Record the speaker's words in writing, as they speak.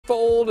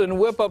fold and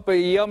whip up a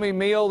yummy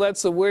meal.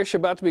 That's the wish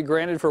about to be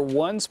granted for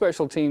one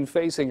special teen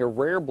facing a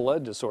rare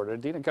blood disorder.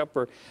 Dina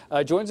Kupfer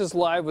joins us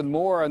live with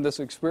more on this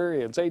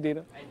experience. Hey,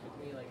 Dina.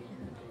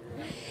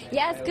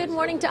 Yes, good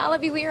morning to all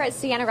of you. We are at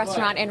Sienna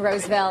Restaurant in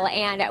Roseville,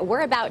 and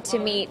we're about to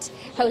meet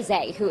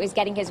Jose, who is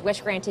getting his wish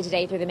granted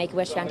today through the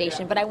Make-A-Wish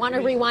Foundation. But I want to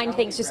rewind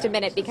things just a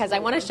minute because I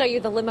want to show you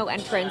the limo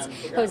entrance.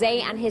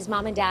 Jose and his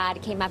mom and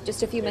dad came up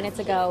just a few minutes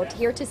ago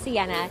here to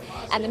Sienna,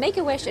 and the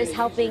Make-A-Wish is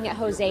helping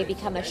Jose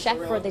become a chef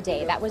for the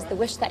day. That was the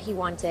wish that he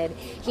wanted.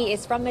 He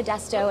is from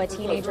Modesto, a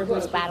teenager who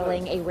is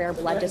battling a rare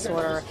blood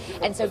disorder.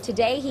 And so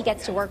today he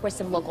gets to work with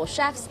some local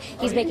chefs.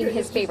 He's making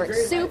his favorite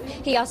soup.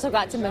 He also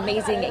got some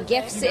amazing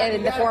gifts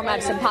in the form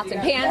of some pots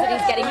and pans that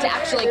he's getting to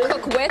actually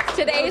cook with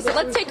today. So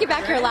let's take you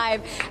back here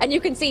live, and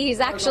you can see he's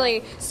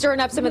actually stirring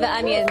up some of the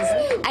onions,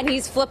 and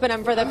he's flipping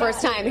them for the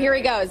first time. Here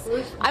he goes.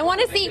 I want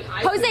to see,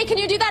 Jose, can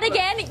you do that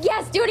again?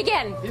 Yes, do it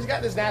again. He's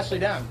got this naturally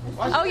done.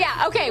 Oh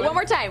yeah, okay, one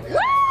more time. Woo!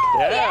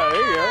 Yeah, there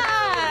you go.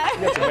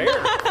 You got some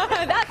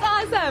hair. That's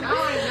awesome.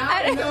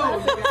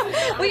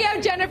 We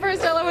have Jennifer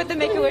Solo with the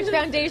Make-A-Wish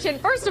Foundation.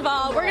 First of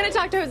all, we're going to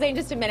talk to Jose in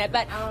just a minute,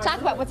 but talk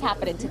about what's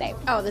happening today.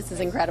 Oh, this is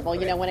incredible.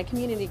 You know, when a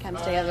community comes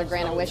together to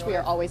grant a wish, we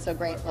are always so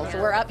grateful.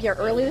 So we're up here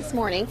early this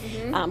morning.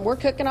 We're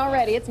cooking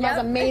already. It smells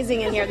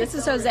amazing in here. This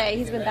is Jose.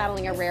 He's been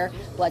battling a rare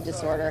blood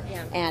disorder,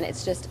 and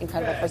it's just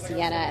incredible for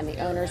Sienna and the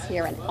owners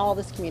here and all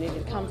this community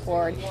to come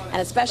forward,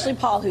 and especially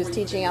Paul, who's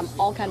teaching them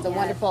all kinds of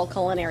wonderful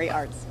culinary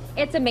arts.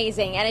 It's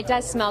amazing, and it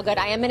does smell good.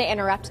 I am going to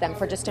interrupt them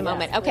for just a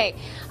moment. Okay,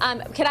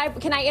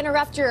 can I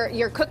interrupt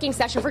your cooking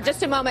session for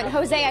just a moment?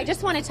 Jose, I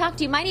just want to talk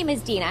to you. My name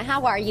is Dina.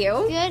 How are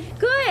you? Good.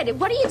 Good.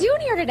 What are you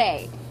doing here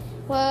today?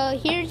 Well,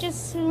 here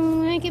just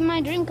making my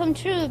dream come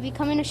true,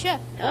 becoming a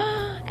chef.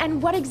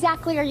 And what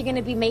exactly are you going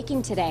to be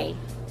making today?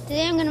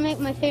 Today I'm going to make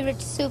my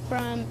favorite soup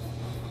from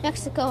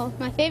Mexico.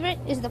 My favorite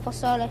is the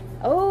pozole.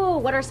 Oh,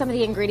 what are some of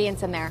the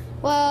ingredients in there?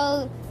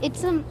 Well,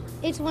 it's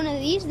one of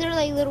these. They're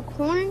like little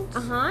corns.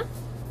 Uh-huh.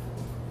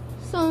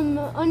 Some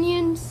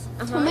onions,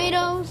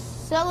 tomatoes,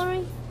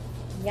 celery.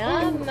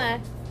 Yum.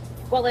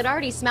 Well, it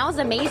already smells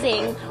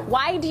amazing.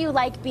 Why do you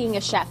like being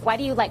a chef? Why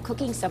do you like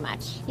cooking so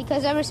much?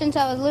 Because ever since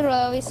I was little,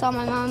 I always saw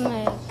my mom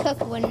cook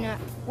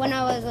when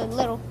I was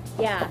little.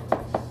 Yeah.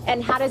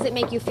 And how does it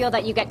make you feel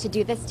that you get to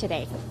do this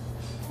today?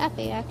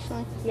 Happy,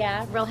 actually.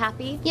 Yeah, real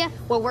happy? Yeah.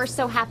 Well, we're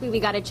so happy we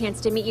got a chance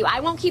to meet you. I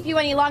won't keep you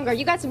any longer.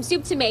 You got some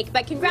soup to make,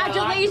 but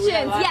congratulations.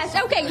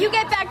 Yes, okay, you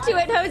get back to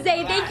it, Jose.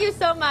 Thank you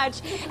so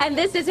much. And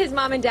this is his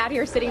mom and dad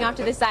here sitting off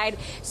to the side.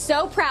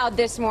 So proud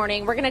this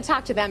morning. We're going to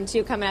talk to them,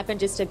 too, coming up in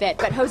just a bit.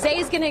 But Jose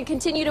is going to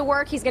continue to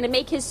work. He's going to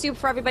make his soup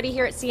for everybody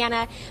here at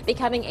Sienna,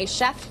 becoming a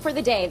chef for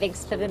the day,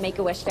 thanks to the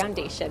Make-A-Wish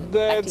Foundation.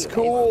 That's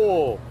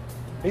cool.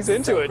 He's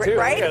into it, too.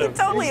 Right? He's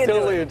totally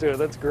into it.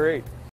 That's great.